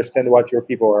they understand what your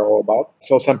people are all about.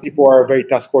 So some people are very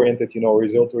task oriented,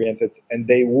 result oriented, and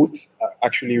they would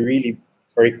actually really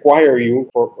require you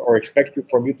or expect you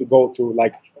from you to go to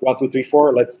like 1, 2, 3,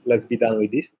 4. Let's be done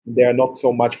with this. They are not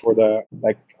so much for the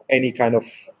any kind of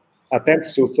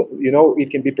attempts to, it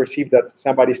can be perceived that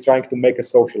somebody is trying to make a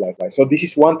socialized life. So this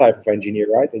is one type of engineer,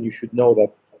 right? And you should know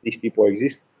that these people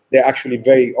exist. They're actually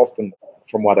very often,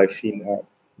 from what I've seen,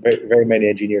 very, very many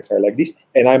engineers are like this.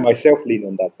 And I myself lean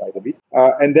on that side a bit.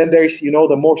 And then there is,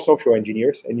 the more social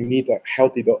engineers, and you need a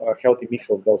healthy mix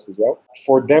of those as well.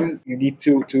 For them, you need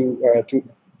to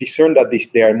discern that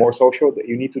they are more social.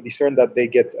 You need to discern that they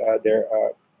get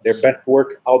their best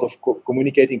work out of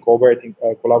communicating, collaborating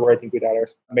with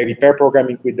others, maybe pair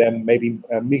programming with them, maybe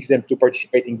mix them to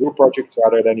participate in group projects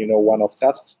rather than, one-off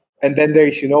tasks. And then there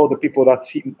is, the people that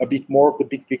see a bit more of the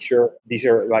big picture. These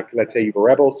are let's say, your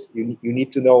rebels. You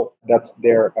need to know that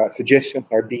their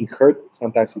suggestions are being heard.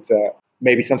 Sometimes it's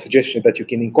maybe some suggestion that you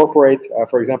can incorporate.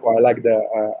 For example, I like the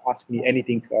Ask Me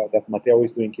Anything that Matteo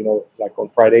is doing, like on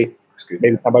Friday.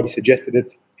 Maybe somebody suggested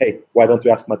it. Hey, why don't you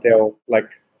ask Matteo,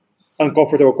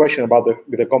 uncomfortable question about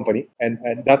the company, and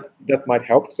that might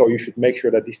help. So you should make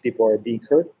sure that these people are being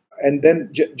heard. And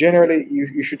then generally,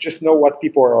 you should just know what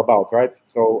people are about, right?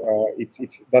 So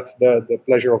that's the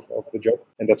pleasure of the job,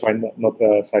 and that's why not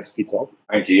size fits all.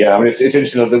 Thank you. Yeah, I mean, it's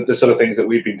interesting the sort of things that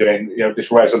we've been doing. You know, this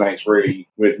resonates really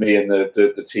with me and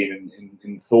the team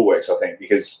in ThoughtWorks, I think,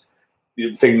 because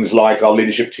things like our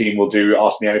leadership team will do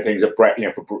Ask Me Anythings at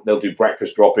they'll do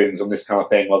breakfast drop-ins and this kind of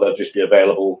thing, where they'll just be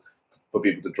available for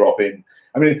people to drop in.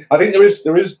 I mean, I think there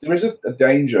is a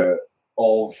danger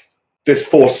of this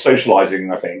forced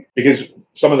socializing, I think, because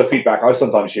some of the feedback I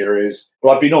sometimes hear is,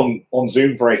 well, I've been on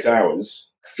Zoom for 8 hours.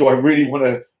 Do I really want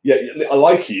to? Yeah, I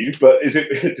like you, but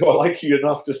do I like you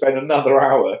enough to spend another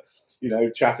hour,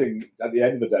 chatting at the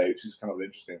end of the day, which is kind of an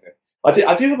interesting thing.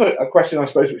 I do have a question, I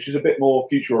suppose, which is a bit more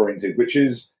future-oriented, which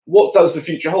is, what does the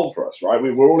future hold for us, right?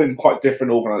 We're all in quite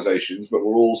different organizations, but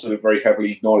we're all sort of very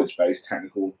heavily knowledge-based,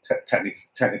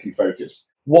 technically focused.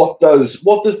 What does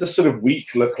the sort of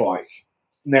week look like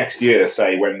next year,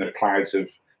 say, when the clouds have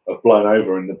blown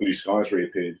over and the blue skies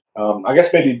reappeared? I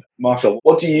guess maybe, Marshall,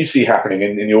 what do you see happening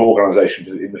in your organization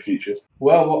in the future?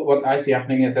 Well, what I see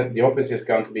happening is that the office is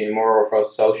going to be more of a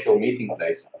social meeting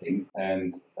place, I think.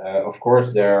 And of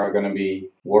course, there are going to be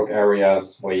work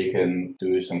areas where you can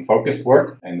do some focused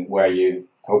work and where you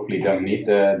hopefully don't need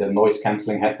the noise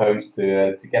cancelling headphones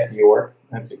to get to your work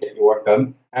and to get your work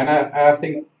done. And I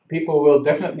think people will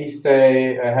definitely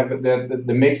have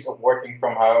the mix of working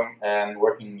from home and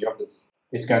working in the office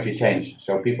is going to change.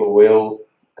 So people will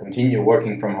continue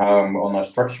working from home on a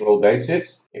structural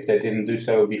basis if they didn't do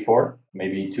so before.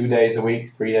 Maybe 2 days a week,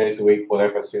 3 days a week,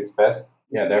 whatever suits best.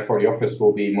 Yeah, therefore the office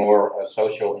will be more a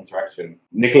social interaction.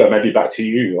 Nicola, maybe back to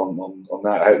you on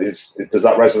that. Does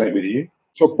that resonate with you?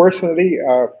 So personally,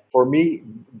 for me,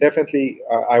 definitely,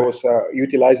 I was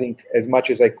utilizing as much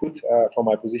as I could from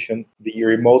my position the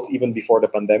remote even before the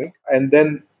pandemic. And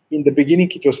then in the beginning,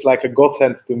 it was like a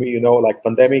godsend to me, like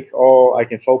pandemic, I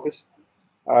can focus.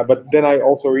 But then I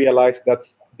also realized that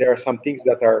there are some things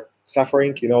that are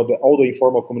suffering, all the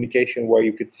informal communication where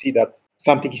you could see that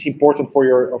something is important for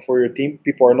your team.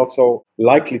 People are not so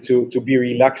likely to be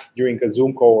relaxed during a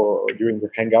Zoom call or during a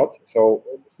hangout. So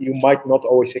you might not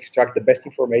always extract the best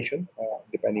information,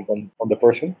 depending on the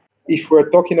person. If we're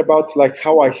talking about like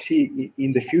how I see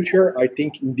in the future, I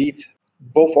think indeed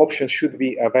both options should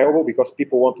be available because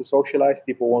people want to socialize,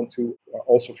 people want to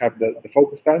also have the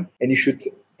focus time, and you should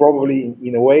probably,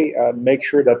 in a way, make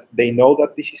sure that they know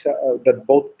that this is that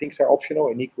both things are optional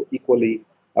and equally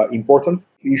important.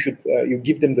 You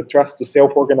give them the trust to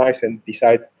self-organize and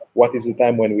decide what is the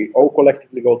time when we all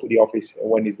collectively go to the office, and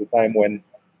when is the time when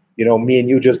me and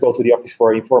you just go to the office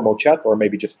for an informal chat or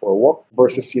maybe just for a walk,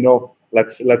 versus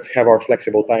let's have our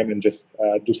flexible time and just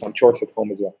do some chores at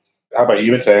home as well. How about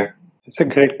you, Matteo? It's a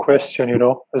great question,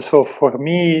 So for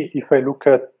me, if I look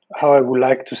at how I would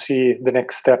like to see the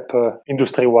next step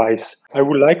industry-wise, I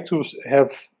would like to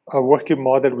have a working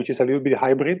model which is a little bit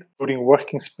hybrid, including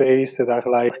working space that are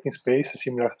like working space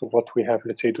similar to what we have,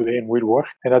 let's say, today in Will Work.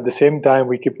 And at the same time,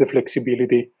 we keep the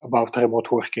flexibility about remote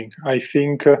working. I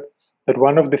think that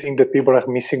one of the things that people are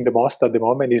missing the most at the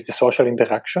moment is the social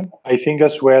interaction. I think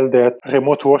as well that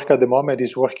remote work at the moment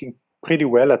is working pretty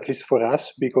well, at least for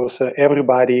us, because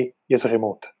everybody is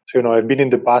remote. So, I've been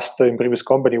in the past in previous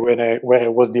company where I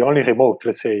was the only remote,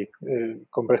 let's say,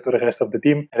 compared to the rest of the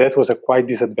team. And that was a quite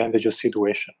disadvantageous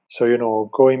situation. So,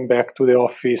 going back to the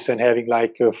office and having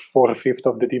like 4/5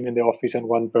 of the team in the office and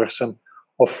one person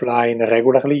offline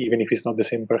regularly, even if it's not the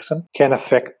same person, can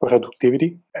affect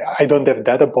productivity. I don't have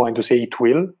data point to say it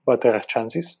will, but there are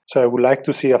chances. So I would like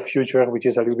to see a future which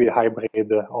is a little bit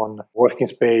hybrid on working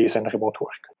space and remote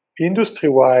work.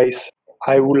 Industry-wise,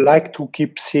 I would like to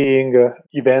keep seeing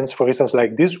events, for instance,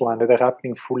 like this one that are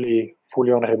happening fully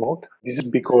on remote. This is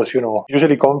because,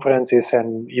 usually conferences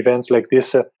and events like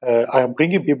this are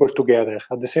bringing people together.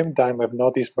 At the same time, I've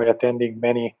noticed by attending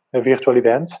many virtual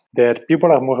events that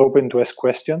people are more open to ask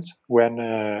questions when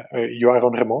you are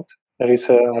on remote. There is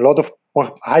a lot of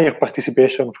more higher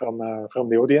participation from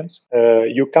the audience.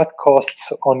 You cut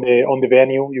costs on the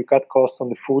venue, you cut costs on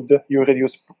the food, you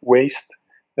reduce waste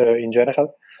in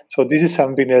general. So this is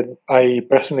something that I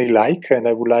personally like, and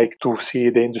I would like to see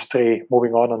the industry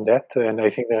moving on that. And I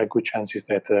think there are good chances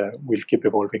that will keep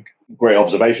evolving. Great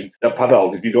observation.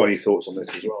 Pavel, have you got any thoughts on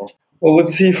this as well? Well,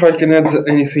 let's see if I can add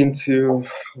anything to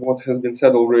what has been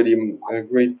said already.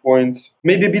 Great points.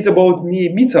 Maybe a bit about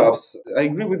meetups. I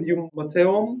agree with you,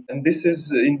 Matteo, and this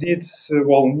is indeed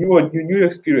new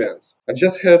experience. I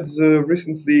just had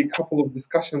recently a couple of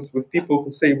discussions with people who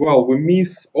say, "Well, we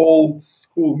miss old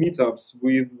school meetups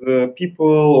with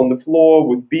people on the floor,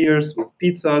 with beers, with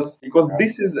pizzas," because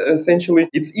this is essentially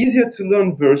it's easier to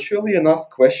learn virtually and ask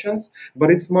questions,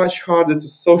 but it's much harder to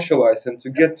socialize and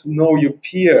to get to know your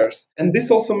peers. And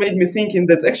this also made me thinking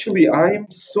that actually I'm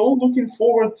so looking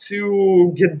forward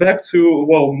to get back to,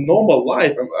 normal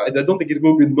life. I don't think it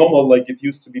will be normal like it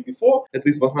used to be before, at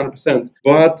least 100%.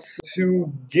 But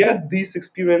to get these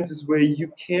experiences where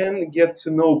you can get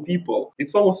to know people,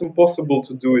 it's almost impossible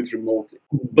to do it remotely.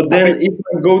 But then if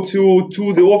I go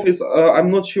to the office, I'm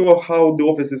not sure how the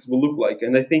offices will look like.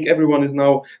 And I think everyone is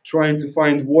now trying to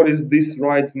find what is this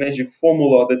right magic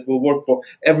formula that will work for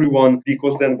everyone,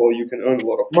 because then, you can earn a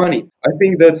lot of money. I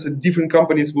think that different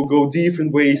companies will go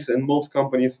different ways, and most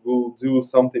companies will do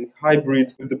something hybrid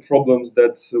with the problems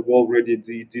that were already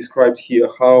described here.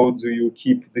 How do you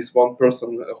keep this one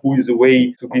person who is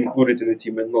away to be included in the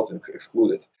team and not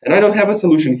excluded? And I don't have a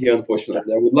solution here,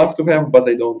 unfortunately. I would love to have, but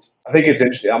I don't. I think it's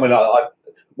interesting. I mean,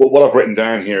 what I've written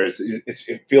down here is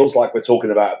it feels like we're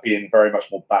talking about being very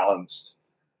much more balanced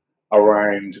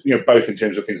around, both in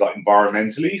terms of things like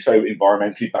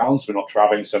environmentally balanced. We're not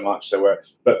traveling so much,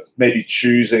 but maybe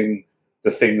choosing the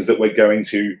things that we're going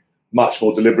to much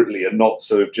more deliberately and not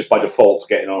sort of just by default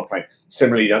getting on a plane.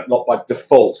 Similarly, not by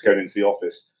default going into the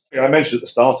office. I mentioned at the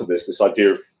start of this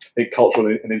idea of cultural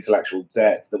and intellectual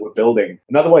debt that we're building.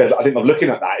 Another way I think of looking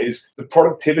at that is the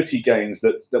productivity gains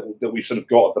that we've sort of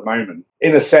got at the moment.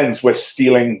 In a sense, we're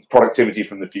stealing productivity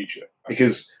from the future,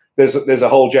 because there's a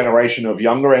whole generation of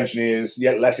younger engineers,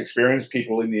 yet less experienced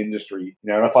people in the industry.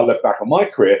 And if I look back on my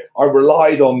career, I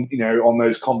relied on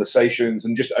those conversations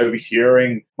and just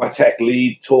overhearing my tech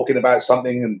lead talking about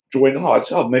something and joining.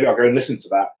 Maybe I'll go and listen to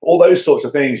that. All those sorts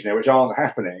of things, which aren't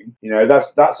happening.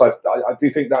 I do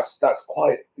think that's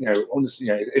quite, honestly,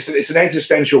 it's an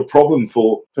existential problem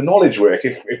for knowledge work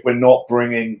if we're not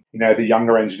bringing the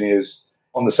younger engineers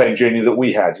on the same journey that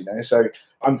we had. So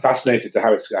I'm fascinated to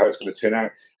how it's going to turn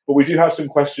out. But we do have some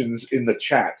questions in the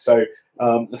chat. So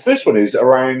the first one is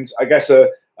around, I guess, a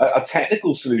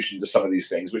technical solution to some of these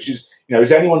things, which is,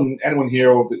 is anyone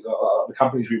here or the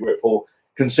companies we work for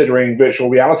considering virtual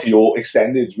reality or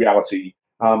extended reality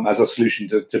as a solution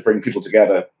to bring people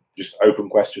together? Just open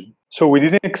question. So we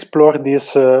didn't explore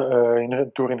this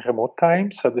during remote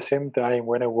times. At the same time,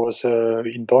 when I was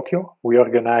in Tokyo, we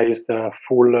organized a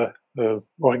full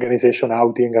organization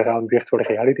outing around virtual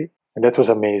reality. And that was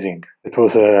amazing. It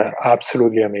was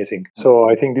absolutely amazing. So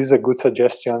I think this is a good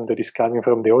suggestion that is coming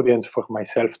from the audience for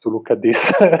myself to look at this,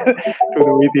 to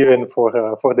do it even for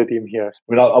the team here.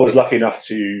 I mean, I was lucky enough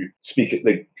to speak at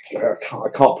I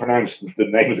can't pronounce the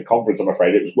name of the conference, I'm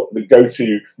afraid. It was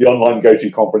the online GoTo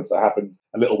conference that happened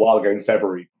a little while ago in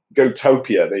February.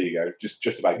 GoTopia, there you go.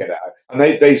 Just about get it out. And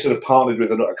they sort of partnered with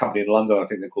a company in London, I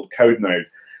think they're called CodeNode.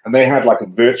 And they had like a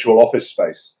virtual office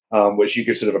space, which you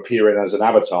could sort of appear in as an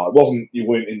avatar. You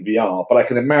weren't in VR, but I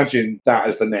can imagine that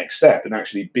as the next step, and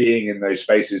actually being in those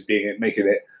spaces, making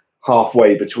it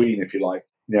halfway between, if you like,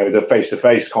 the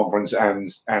face-to-face conference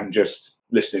and just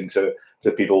listening to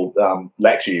people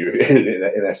lecture you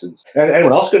in essence.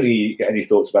 Anyone else got any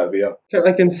thoughts about VR?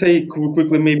 I can say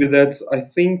quickly maybe that I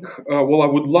think, I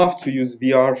would love to use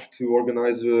VR to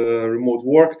organize remote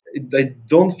work. I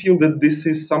don't feel that this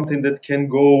is something that can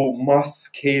go mass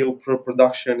scale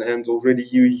production and already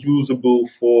usable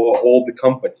for all the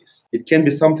companies. It can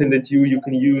be something that you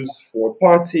can use for a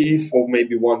party, for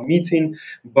maybe one meeting,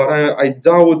 but I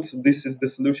doubt this is the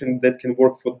solution that can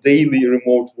work for daily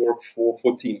remote work for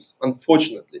teams,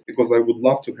 unfortunately, because I would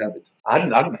love to have it. I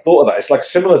hadn't thought of that. It's like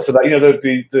similar to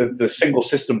that, the single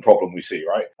system problem we see,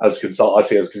 right? I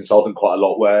see as a consultant quite a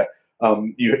lot where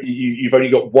you've only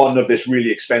got one of this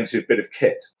really expensive bit of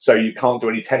kit, so you can't do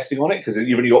any testing on it because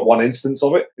you've only got one instance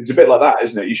of it. It's a bit like that,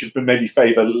 isn't it? You should maybe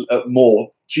favour more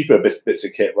cheaper bits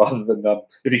of kit rather than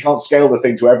if you can't scale the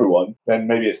thing to everyone, then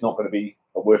maybe it's not going to be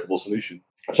a workable solution.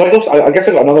 So I guess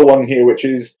I've got another one here, which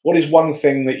is, what is one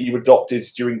thing that you adopted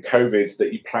during COVID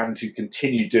that you plan to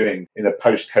continue doing in a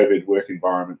post-COVID work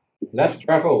environment? Less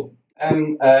travel.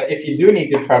 And if you do need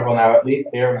to travel now, at least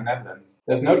here in the Netherlands,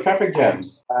 there's no traffic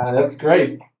jams. That's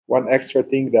great. One extra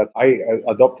thing that I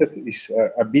adopted is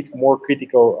a bit more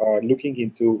critical looking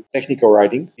into technical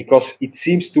writing, because it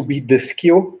seems to be the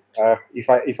skill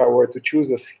if I were to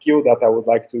choose a skill that I would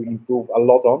like to improve a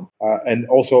lot on, and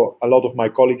also a lot of my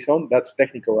colleagues on, that's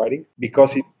technical writing,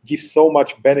 because it gives so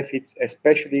much benefits,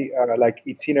 especially like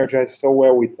it synergizes so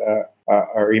well with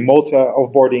a remote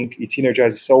offboarding. It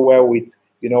synergizes so well with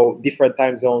different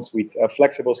time zones, with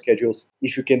flexible schedules.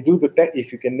 If you can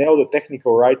if you can nail the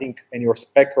technical writing and your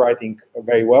spec writing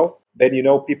very well, then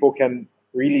people can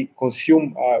really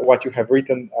consume what you have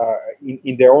written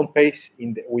in their own pace,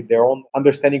 with their own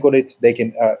understanding on it. They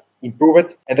can improve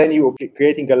it, and then you're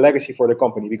creating a legacy for the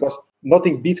company, because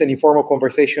nothing beats an informal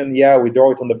conversation. Yeah, we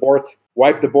draw it on the board,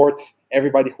 wipe the board.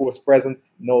 Everybody who was present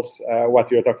knows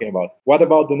what you're talking about. What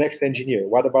about the next engineer?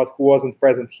 What about who wasn't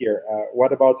present here?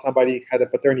 What about somebody had a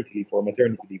paternity leave or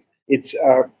maternity leave? It's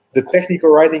the technical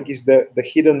writing is the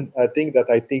hidden thing that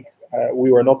I think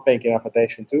we were not paying enough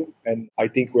attention to, and I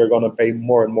think we're going to pay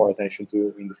more and more attention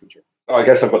to in the future. I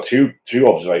guess I've got two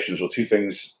observations, or two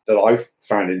things that I've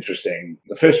found interesting.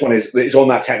 The first one is on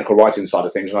that technical writing side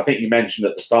of things, and I think you mentioned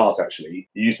at the start, actually,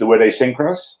 you used the word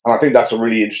asynchronous, and I think that's a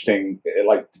really interesting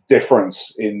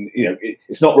difference in,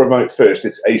 it's not remote first,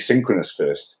 it's asynchronous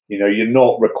first. You're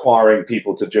not requiring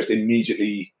people to just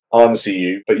immediately answer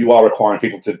you, but you are requiring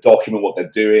people to document what they're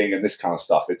doing and this kind of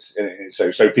stuff. It's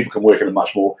so people can work in a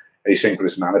much more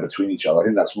asynchronous manner between each other. I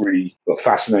think that's really a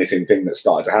fascinating thing that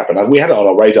started to happen. And we had it on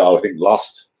our radar, I think,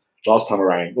 last time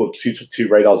around, or two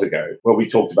radars ago, where we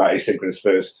talked about asynchronous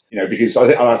first, because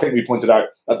I think we pointed out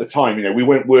at the time, we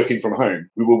weren't working from home.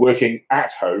 We were working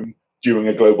at home during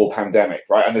a global pandemic,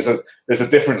 right? And there's a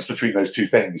difference between those two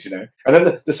things, And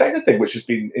then the second thing, which has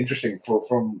been interesting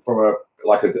from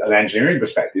an engineering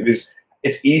perspective, is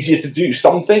it's easier to do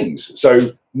some things.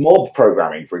 So mob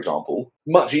programming, for example,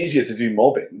 much easier to do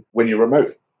mobbing when you're remote,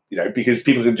 because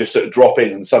people can just sort of drop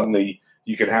in and suddenly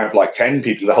you can have 10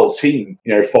 people, the whole team,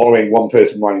 following one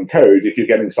person writing code if you're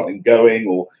getting something going,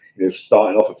 or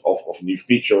starting off a new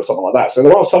feature or something like that. So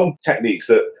there are some techniques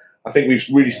that I think we've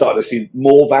really started to see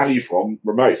more value from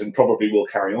remote, and probably will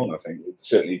carry on, I think,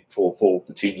 certainly for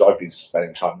the teams I've been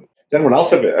spending time with. Does anyone else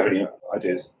have any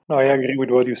ideas? No, I agree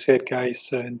with what you said, guys.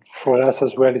 And for us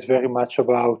as well, it's very much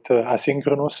about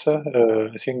asynchronous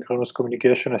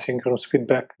communication, asynchronous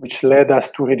feedback, which led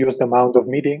us to reduce the amount of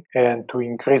meeting and to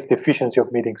increase the efficiency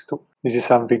of meetings too. This is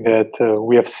something that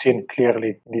we have seen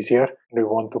clearly this year, and we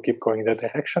want to keep going in that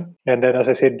direction. And then, as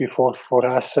I said before, for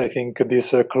us, I think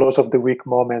this close of the week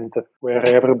moment where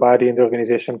everybody in the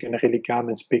organization can really come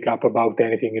and speak up about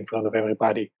anything in front of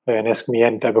everybody and ask me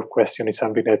any type of question is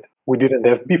something that we didn't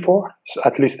have before, so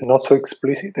at least not so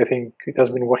explicit. I think it has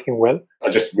been working well.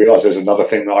 I just realized there's another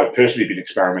thing that I've personally been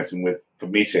experimenting with for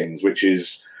meetings, which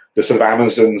is the sort of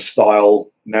Amazon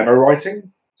style memo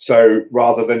writing. So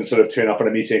rather than sort of turn up in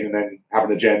a meeting and then have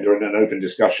an agenda and an open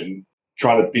discussion,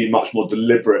 trying to be much more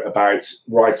deliberate about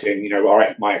writing,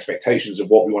 my expectations of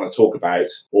what we want to talk about,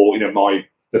 or,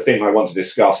 the thing I want to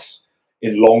discuss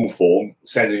in long form,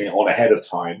 sending it on ahead of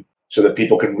time so that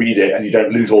people can read it and you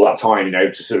don't lose all that time,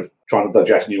 to sort of trying to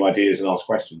digest new ideas and ask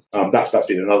questions. That's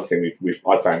been another thing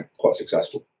I found quite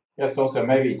successful. That's also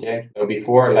maybe, James. So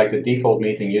before, the default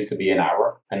meeting used to be an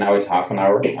hour, and now it's half an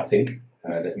hour, I think.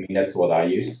 That's what I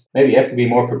use. Maybe you have to be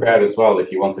more prepared as well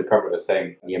if you want to cover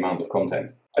the amount of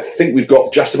content. I think we've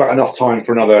got just about enough time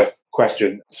for another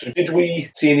question. So did we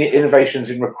see any innovations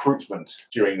in recruitment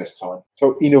during this time?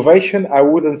 So innovation, I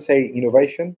wouldn't say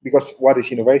innovation, because what is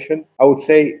innovation? I would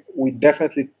say we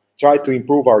definitely try to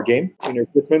improve our game in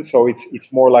recruitment, so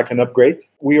it's more like an upgrade.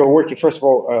 We are working, first of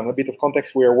all, a bit of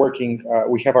context, we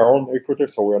have our own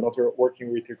recruiters, so we are not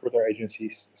working with recruiter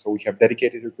agencies, so we have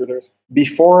dedicated recruiters.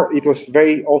 Before, it was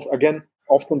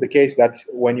often the case that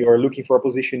when you are looking for a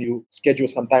position, you schedule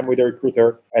some time with a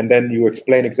recruiter, and then you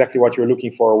explain exactly what you're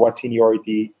looking for, what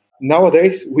seniority.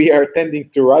 Nowadays, we are tending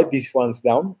to write these ones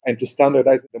down and to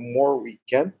standardize the more we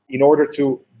can in order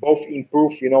to both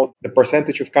improve, the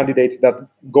percentage of candidates that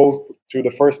go through the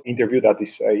first interview, that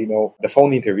is, the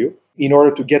phone interview, in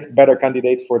order to get better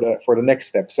candidates for the next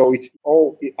step. So it's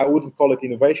all, I wouldn't call it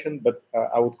innovation, but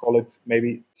I would call it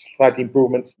maybe slight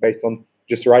improvements based on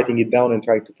just writing it down and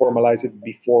trying to formalize it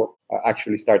before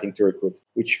actually starting to recruit,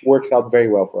 which works out very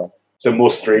well for us. So more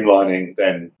streamlining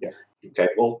then. Yeah. Okay,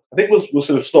 well, I think we'll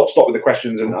sort of stop with the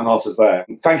questions and answers there.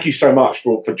 Thank you so much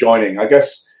for joining. I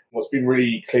guess what's been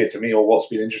really clear to me, or what's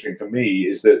been interesting for me,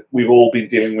 is that we've all been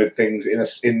dealing with things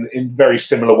in very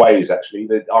similar ways, actually.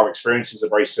 That our experiences are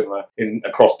very similar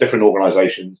across different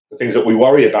organizations. The things that we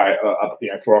worry about,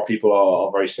 for our people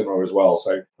are very similar as well.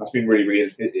 So that's been really,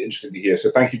 really interesting to hear. So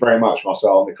thank you very much,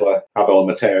 Marcel, Nicola, Pavel, and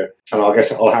Matteo. And I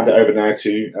guess I'll hand it over now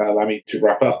to Lami to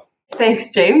wrap up. Thanks,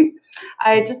 James.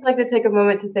 I'd just like to take a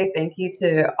moment to say thank you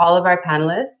to all of our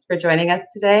panelists for joining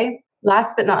us today.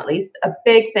 Last but not least, a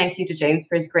big thank you to James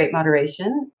for his great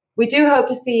moderation. We do hope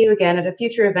to see you again at a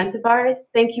future event of ours.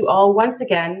 Thank you all once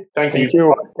again. Thank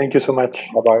you. Thank you so much.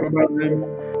 Bye-bye.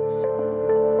 Bye-bye.